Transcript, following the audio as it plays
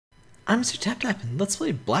I'm Mr. Tap Tap, and let's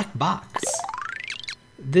play Black Box.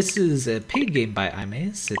 This is a paid game by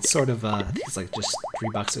Eyezmaze. It's sort of, I think it's like just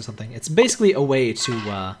 $3 or something. It's basically a way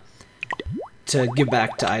to give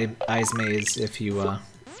back to Eyezmaze if you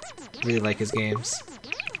really like his games.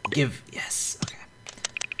 Yes, okay.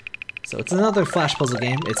 So it's another Flash puzzle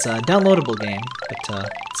game. It's a downloadable game, but it's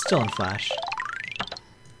still in Flash.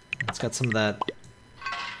 It's got some of that...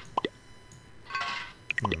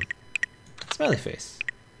 Smiley face.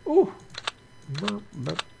 Ooh.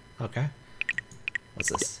 Okay. What's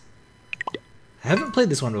this? I haven't played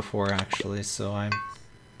this one before, actually, so I'm...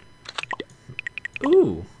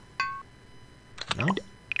 Ooh. No?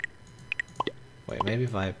 Wait, maybe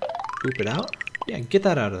if I poop it out? Yeah, get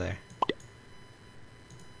that out of there.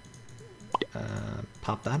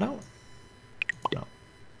 Pop that out? No.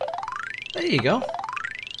 There you go.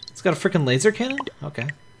 It's got a freaking laser cannon? Okay.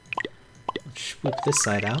 Let's swoop this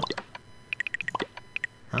side out.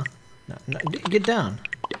 Huh? No, get down.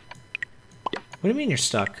 What do you mean you're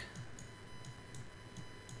stuck?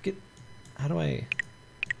 How do I... Am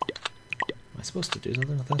I supposed to do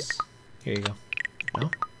something with this? Here you go.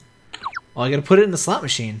 No? Oh, I gotta put it in the slot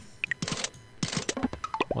machine.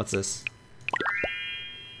 What's this?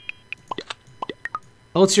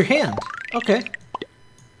 Oh, it's your hand. Okay.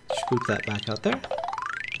 Scoop that back out there.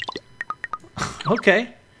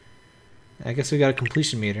 Okay. I guess we got a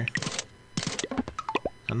completion meter.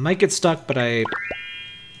 I might get stuck, but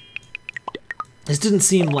this didn't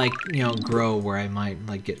seem like, you know, grow where I might,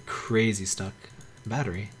 like, get crazy stuck.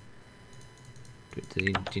 Battery.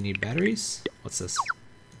 Do you need batteries? What's this?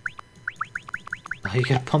 Oh, you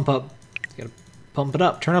gotta pump up. You gotta pump it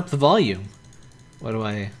up. Turn up the volume. What do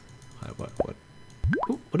I... What?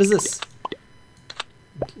 Ooh, what is this?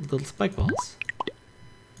 Little spike balls.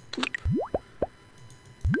 Oop.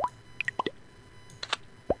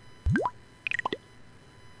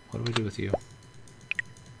 What do we do with you?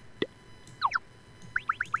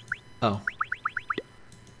 Oh.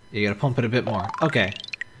 You gotta pump it a bit more. Okay.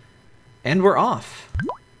 And we're off.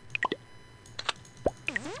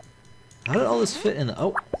 How did all this fit in the...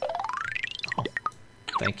 Oh. Oh.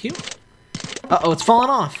 Thank you. Uh-oh, it's falling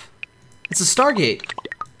off. It's a Stargate.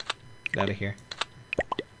 Get out of here.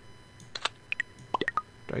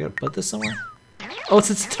 Do I gotta put this somewhere? Oh, it's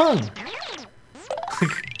its tongue.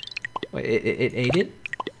 Wait, it ate it?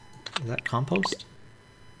 Is that compost?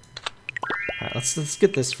 Alright, let's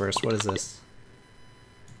get this first. What is this?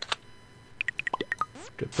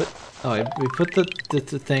 Do we put... Oh, we put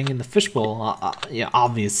the thing in the fishbowl. Yeah,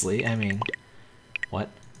 obviously. I mean... What?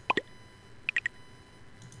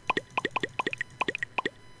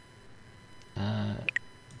 Huh?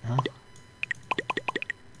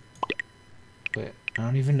 Wait, I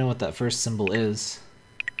don't even know what that first symbol is.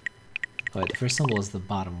 Oh, wait, the first symbol is the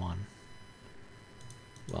bottom one.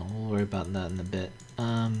 Well, we'll worry about that in a bit.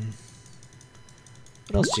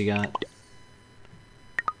 What else you got?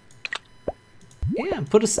 Yeah,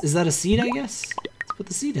 is that a seed, I guess? Let's put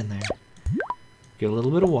the seed in there. Give it a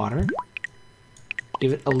little bit of water.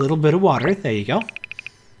 Give it a little bit of water. There you go.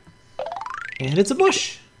 And it's a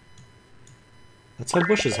bush. That's how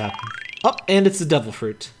bushes happen. Oh, and it's a devil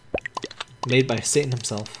fruit. Made by Satan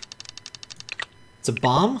himself. It's a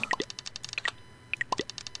bomb?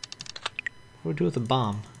 What do we do with a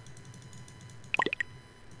bomb?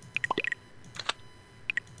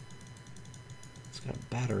 It's got a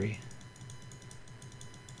battery.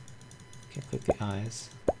 Can't click the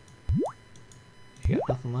eyes. You got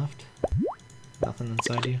nothing left? Nothing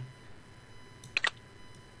inside you? I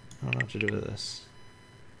don't know what to do with this.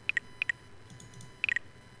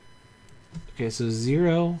 Okay, so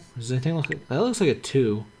 0. Does anything look like... That looks like a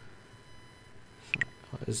 2.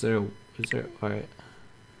 Is there... Alright.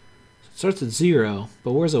 So it starts at 0,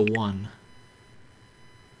 but where's a 1?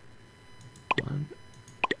 1.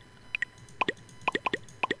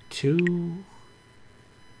 2.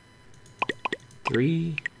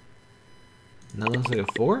 3. And that looks like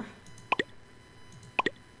a 4?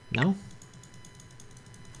 No?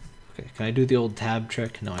 Okay, can I do the old tab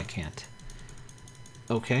trick? No, I can't.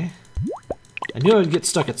 Okay. I knew I would get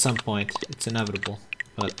stuck at some point. It's inevitable,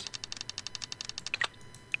 but...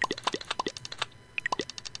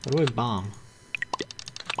 What do I bomb?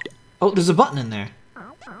 Oh, there's a button in there!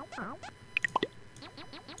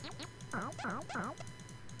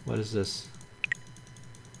 What is this?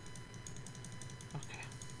 Okay.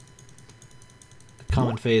 The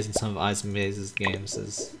common phase in some of Eyezmaze's games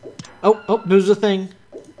is... Oh, there's a thing!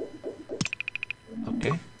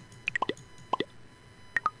 Okay.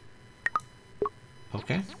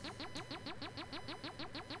 Okay.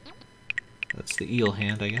 That's the eel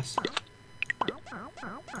hand, I guess.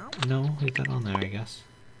 No, leave that on there, I guess.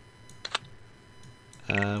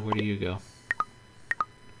 Where do you go?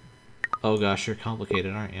 Oh gosh, you're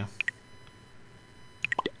complicated, aren't you?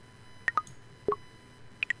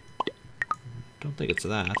 Don't think it's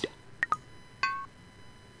that.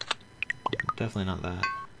 Definitely not that.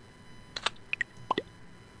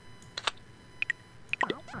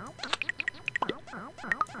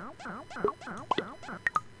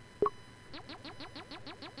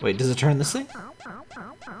 Wait, does it turn this thing?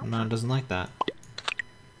 No, it doesn't like that.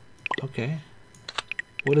 Okay.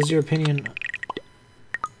 What is your opinion?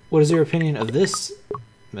 What is your opinion of this,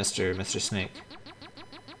 Mr. Snake?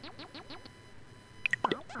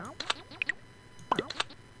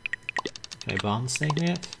 Can I bomb the snake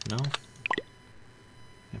yet? No? Can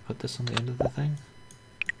I put this on the end of the thing?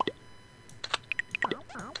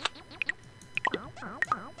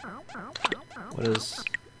 What is...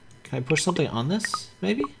 Can I push something on this,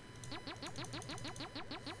 maybe?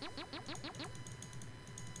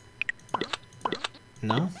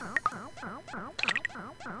 No?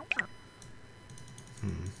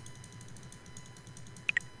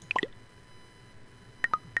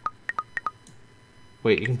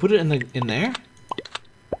 Wait, you can put it in there? What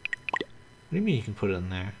do you mean you can put it in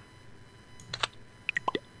there?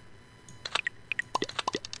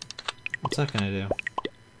 What's that gonna do?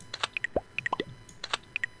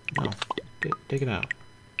 No. Take it out.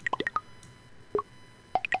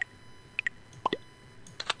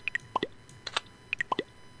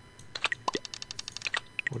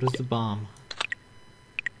 What is the bomb?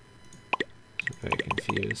 I'm very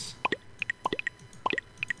confused.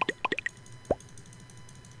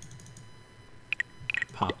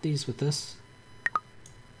 Pop these with this?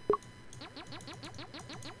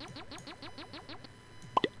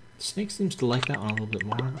 Snake seems to like that one a little bit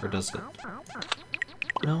more, or does it?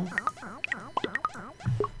 No?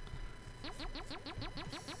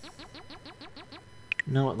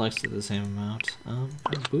 No, it likes it the same amount. Can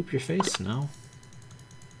I boop your face? No.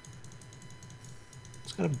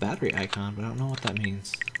 It's got a battery icon, but I don't know what that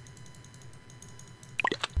means.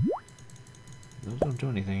 Those don't do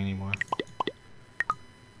anything anymore.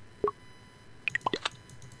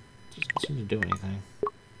 Just don't seem to do anything.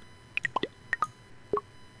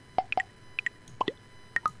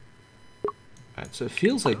 Alright, so it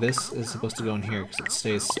feels like this is supposed to go in here because it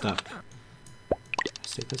stays stuck.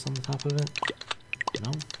 Stick this on the top of it?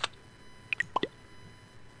 No?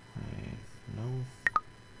 Right, no.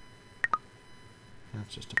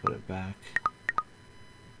 That's just to put it back.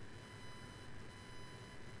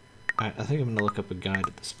 Alright, I think I'm gonna look up a guide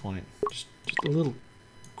at this point. Just a little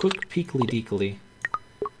quick peekly-deekly.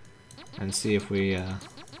 And see if we, I'm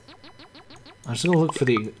just gonna look for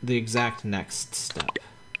the exact next step.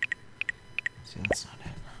 See, that's not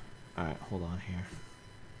it. Alright, hold on here.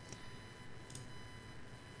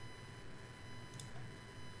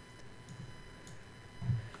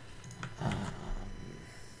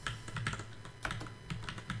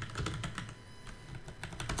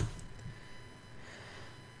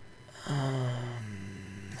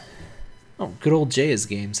 Oh, good old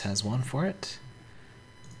Eyezmaze has one for it.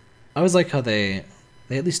 I always like how they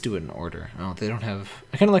at least do it in order. Oh, they don't have...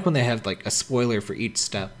 I kind of like when they have like a spoiler for each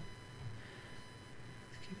step.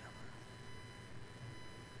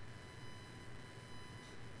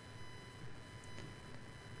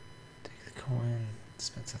 Take the coin,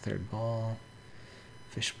 dispense a third ball.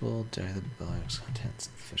 Fishbowl, dye the box contents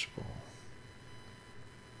in the fishbowl.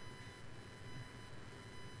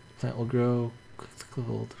 Plant will grow. Click the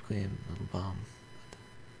gold to claim little bomb.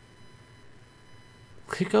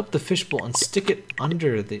 Pick up the fishbowl and stick it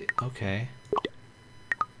under the... Okay.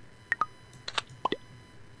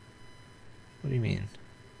 What do you mean?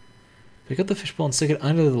 Pick up the fishbowl and stick it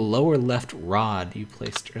under the lower left rod you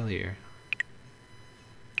placed earlier.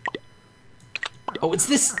 Oh, it's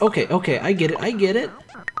this! Okay, okay, I get it.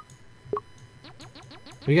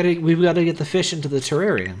 We've gotta get the fish into the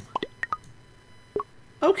terrarium.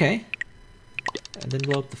 Okay. And then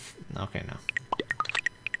blow up the... Okay, no.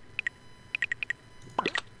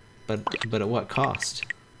 But at what cost?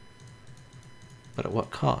 But at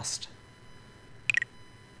what cost?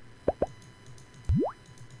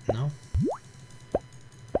 No?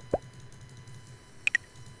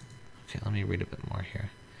 Okay, let me read a bit more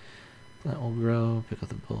here. Plant will grow, pick up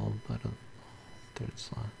the bulb, but a third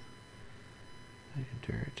slot.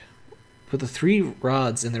 Dirt. Put the 3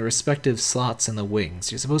 rods in their respective slots in the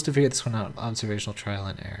wings. You're supposed to figure this one out. Observational trial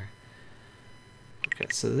and error. Okay,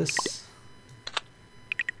 so this...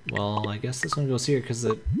 Well, I guess this one goes here because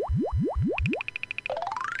it...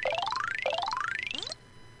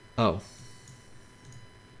 Oh.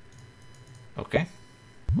 Okay.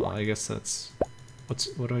 Well, I guess that's...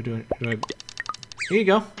 What do I do? Here you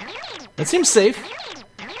go. That seems safe.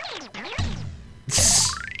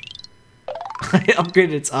 I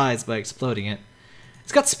upgraded its eyes by exploding it.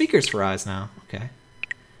 It's got speakers for eyes now. Okay.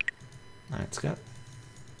 Alright, it's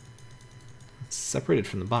separated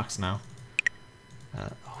from the box now.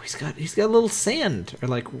 Oh, he's got a little sand or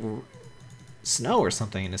like snow or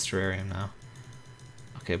something in his terrarium now.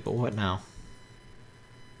 Okay, but what now?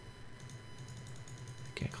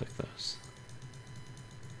 I can't click those.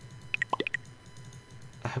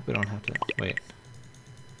 I hope we don't have to wait.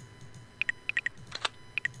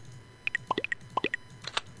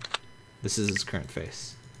 This is his current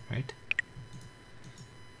face, right?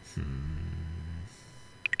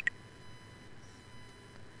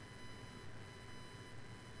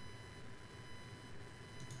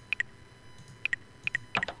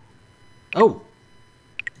 Oh!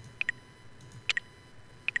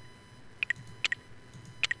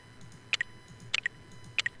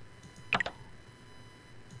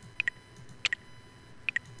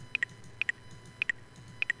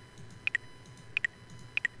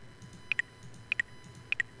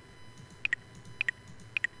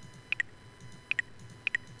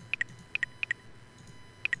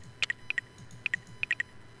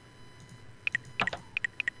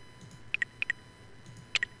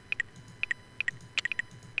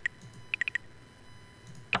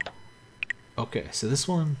 Okay, so this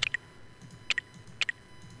one...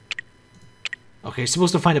 Okay, you're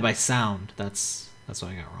supposed to find it by sound. That's what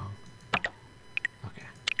I got wrong. Okay.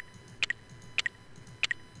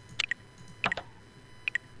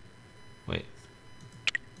 Wait.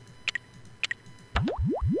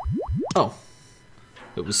 Oh.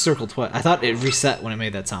 It was circled twice. I thought it reset when it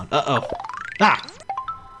made that sound. Uh-oh. Ah!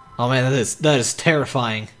 Oh man, that is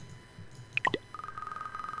terrifying.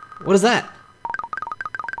 What is that?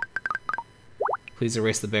 Please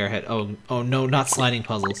erase the bear head. Oh no, not sliding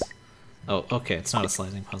puzzles. Oh, okay, it's not a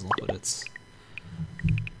sliding puzzle, but it's...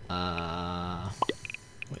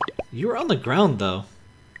 Wait, you were on the ground, though.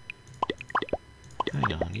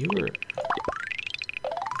 Hang on, you were...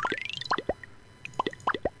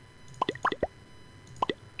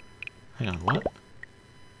 Hang on, what?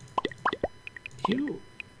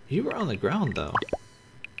 You were on the ground, though.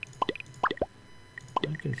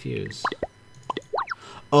 I'm confused.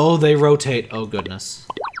 Oh, they rotate. Oh, goodness.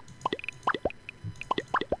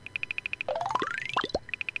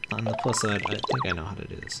 On the plus side, I think I know how to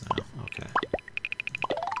do this now. Okay.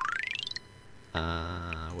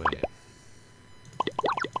 Wait.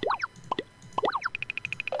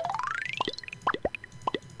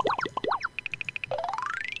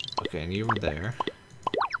 Okay, and you were there.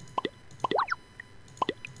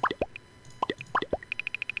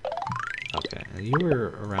 Okay, and you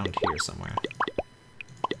were around here somewhere.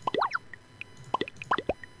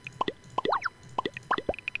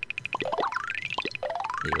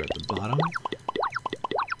 You were at the bottom.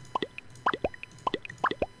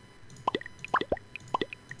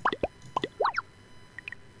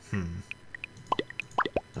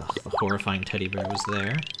 Ugh, the horrifying teddy bear was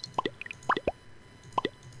there.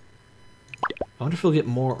 I wonder if it'll get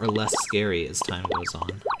more or less scary as time goes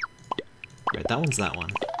on. Right, that one's that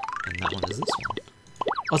one. And that one is this one.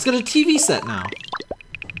 Oh, it's got a TV set now!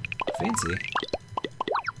 Fancy.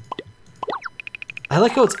 I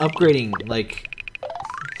like how it's upgrading, like...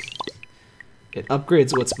 It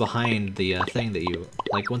upgrades what's behind the thing that you...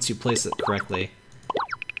 Like, once you place it correctly,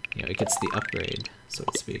 you know, it gets the upgrade, so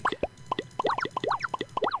to speak.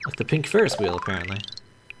 Like the pink Ferris wheel, apparently.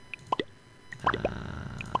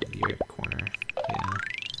 You're at corner. Yeah.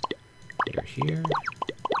 You're here.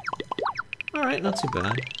 Alright, not too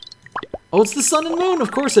bad. Oh, it's the sun and moon!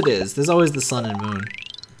 Of course it is! There's always the sun and moon.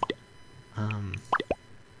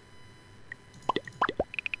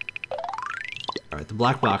 Alright, the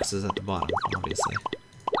black box is at the bottom, obviously.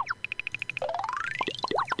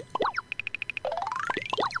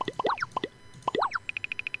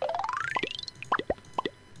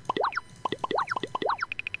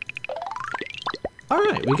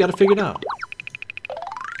 Alright, we got it figured out.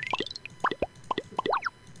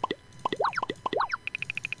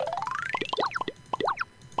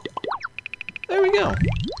 There we go.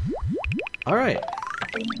 Alright.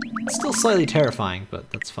 Still slightly terrifying,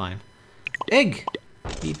 but that's fine. Egg!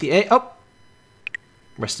 Eat the egg. Oh!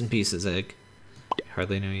 Rest in pieces, egg.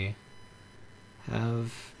 Hardly knew you.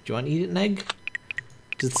 Have... Do you want to eat an egg?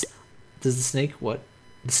 Does the snake... What?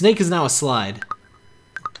 The snake is now a slide.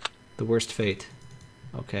 The worst fate.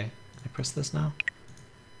 Okay. Can I press this now?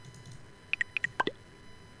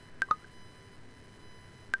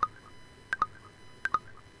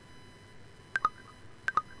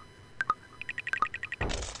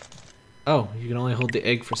 Oh, you can only hold the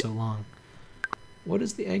egg for so long. What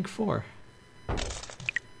is the egg for?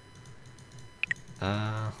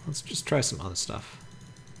 Let's just try some other stuff.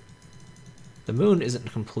 The moon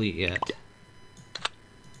isn't complete yet.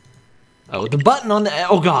 Oh, the button on the...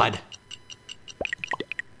 Oh, God!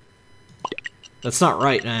 That's not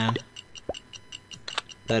right, man.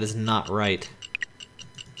 That is not right.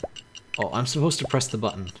 Oh, I'm supposed to press the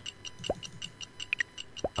button.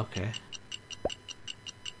 Okay.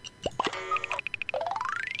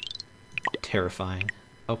 Terrifying.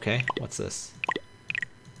 Okay, what's this?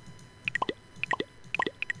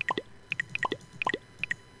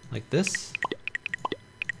 Like this?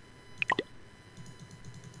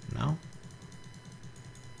 No?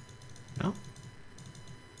 No?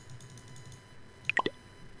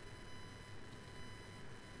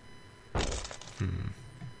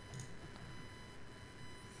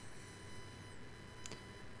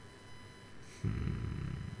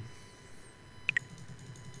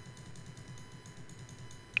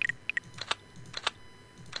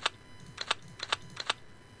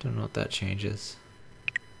 Don't know what that changes.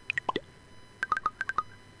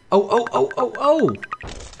 Oh!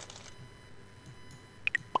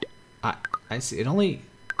 I see. It only...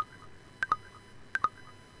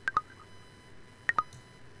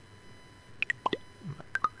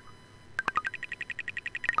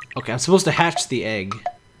 Okay, I'm supposed to hatch the egg.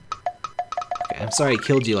 Okay, I'm sorry I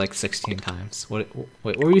killed you like 16 times. Wait,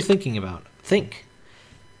 what were you thinking about? Think.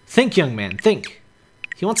 Think, young man, think.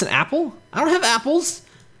 He wants an apple? I don't have apples!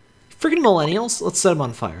 Freaking millennials. Let's set them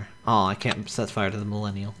on fire. Oh, I can't set fire to the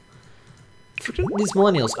millennial. Freaking these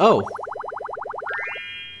millennials. Oh.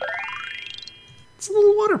 It's a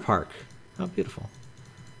little water park. How beautiful.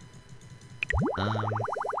 Can I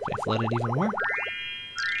flood it even more?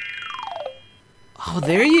 Oh,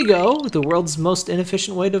 there you go. The world's most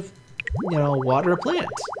inefficient way to, you know, water a plant.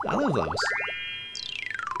 I love those.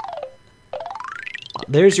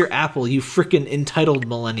 There's your apple, you freaking entitled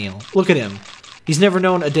millennial. Look at him. He's never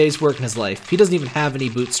known a day's work in his life. He doesn't even have any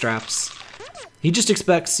bootstraps. He just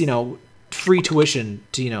expects, you know, free tuition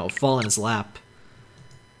to, you know, fall in his lap.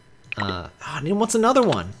 And he wants another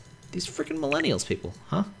one. These freaking millennials people,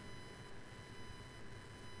 huh?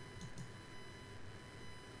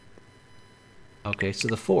 Okay, so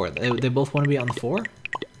the 4. They both want to be on the 4?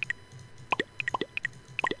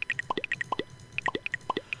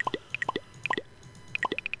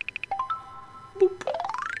 Boop.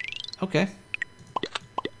 Okay.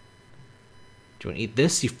 Do you want to eat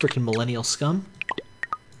this, you freaking millennial scum?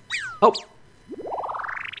 Oh!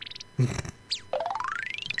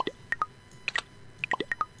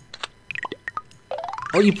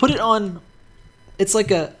 Oh, you put it on... It's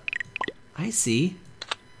like a... I see.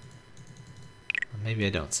 Maybe I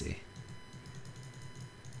don't see.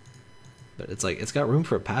 But it's like, it's got room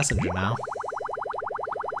for a passenger now.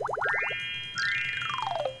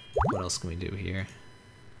 What else can we do here?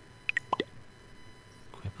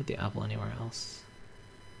 Can I put the apple anywhere else?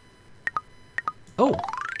 Oh!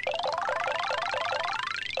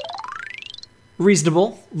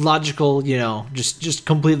 Reasonable, logical, you know, just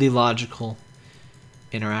completely logical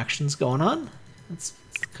interactions going on. That's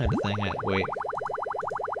the kind of thing I...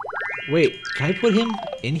 Wait, can I put him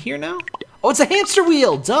in here now? Oh, it's a hamster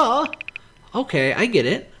wheel! Duh! Okay, I get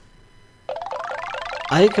it.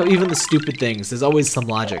 I like how even the stupid things, there's always some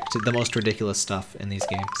logic to the most ridiculous stuff in these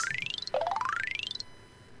games.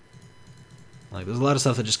 Like, there's a lot of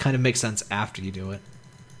stuff that just kind of makes sense after you do it.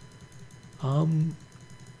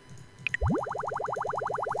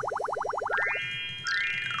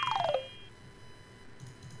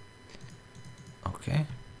 Okay.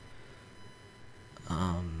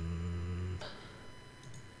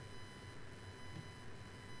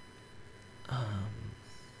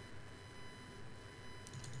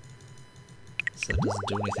 So it doesn't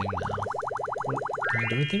do anything now. Can I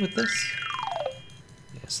do anything with this?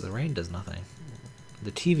 Yeah, so the rain does nothing.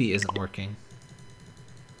 The TV isn't working.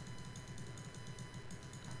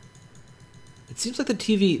 It seems like the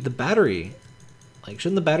TV, the battery, like,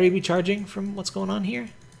 shouldn't the battery be charging from what's going on here?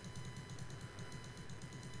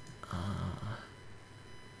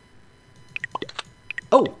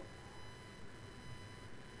 Oh!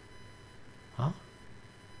 Huh?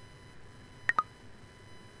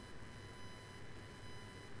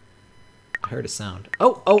 I heard a sound.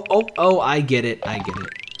 Oh, I get it,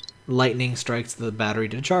 Lightning strikes the battery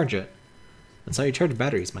to charge it. That's how you charge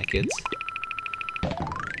batteries, my kids.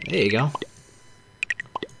 There you go.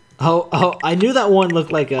 Oh, I knew that one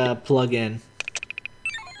looked like a plug-in.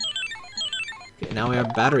 Okay, now we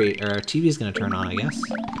have battery, or our TV's gonna turn on, I guess.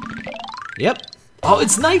 Yep. Oh,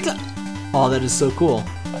 it's night. Oh, that is so cool.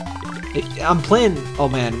 I'm playing... Oh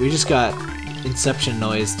man, we just got Inception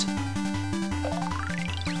noised.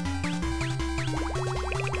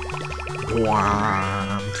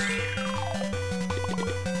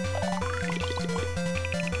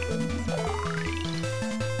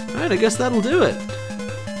 Alright, I guess that'll do it.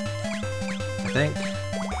 I think.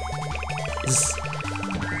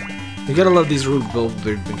 You gotta love these Rube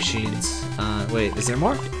Goldberg machines. Wait, is there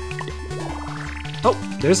more? Oh,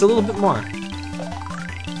 there's a little bit more.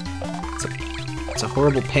 It's a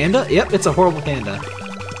horrible panda? Yep, it's a horrible panda.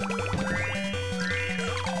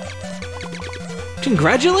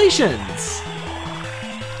 Congratulations!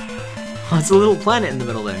 Oh, it's a little planet in the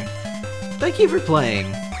middle there. Thank you for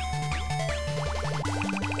playing.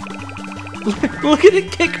 Look at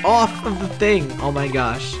it kick off of the thing. Oh my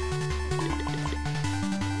gosh.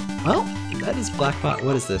 Well, that is Blackbot.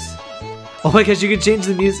 What is this? Oh my gosh, you can change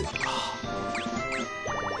the music.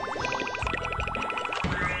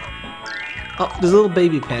 Oh, there's little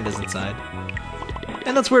baby pandas inside.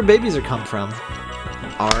 And that's where babies are come from.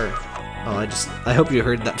 Oh, I hope you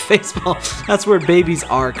heard that baseball. That's where babies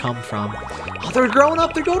are come from. Oh, they're growing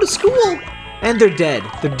up, they're going to school! And they're dead.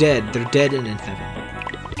 They're dead. They're dead and in heaven.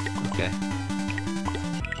 Okay.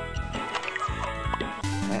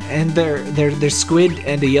 And they're squid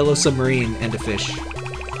and a yellow submarine and a fish.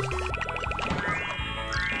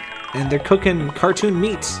 And they're cooking cartoon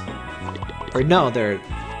meat. Or no, they're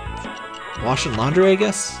washing laundry, I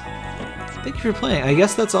guess? Thank you for playing. I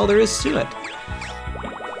guess that's all there is to it.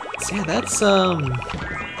 So yeah,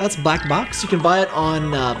 that's Black Box. You can buy it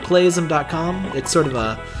on playism.com. It's sort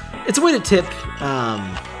of it's a way to tip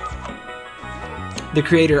the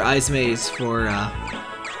creator Eyezmaze for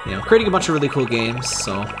creating a bunch of really cool games.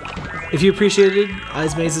 So if you appreciated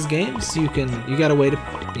Eyezmaze's games, you got a way to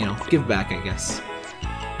give back, I guess.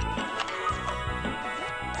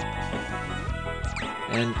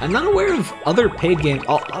 And I'm not aware of other paid games.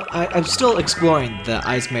 I'm still exploring the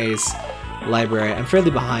Eyezmaze library. I'm fairly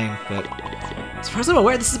behind, but as far as I'm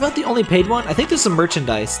aware, this is about the only paid one. I think there's some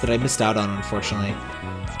merchandise that I missed out on, unfortunately.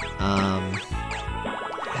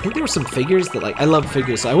 I think there were some figures that, I love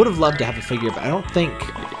figures, so I would have loved to have a figure, but I don't think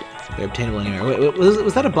they're obtainable anywhere. Wait,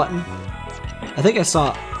 was that a button? I think I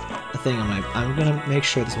saw a thing on my... I'm gonna make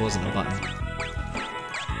sure this wasn't a button.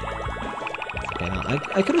 Okay, no,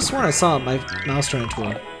 I could have sworn I saw my mouse turn into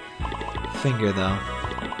a finger, though.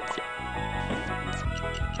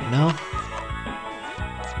 No?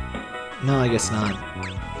 No, I guess not.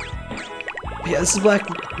 Yeah, this is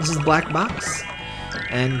Black Box.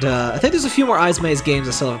 And I think there's a few more Eyezmaze games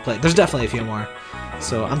I still haven't played. There's definitely a few more.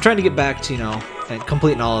 So I'm trying to get back to, and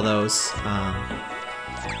completing all of those.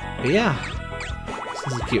 But yeah, this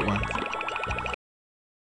is a cute one.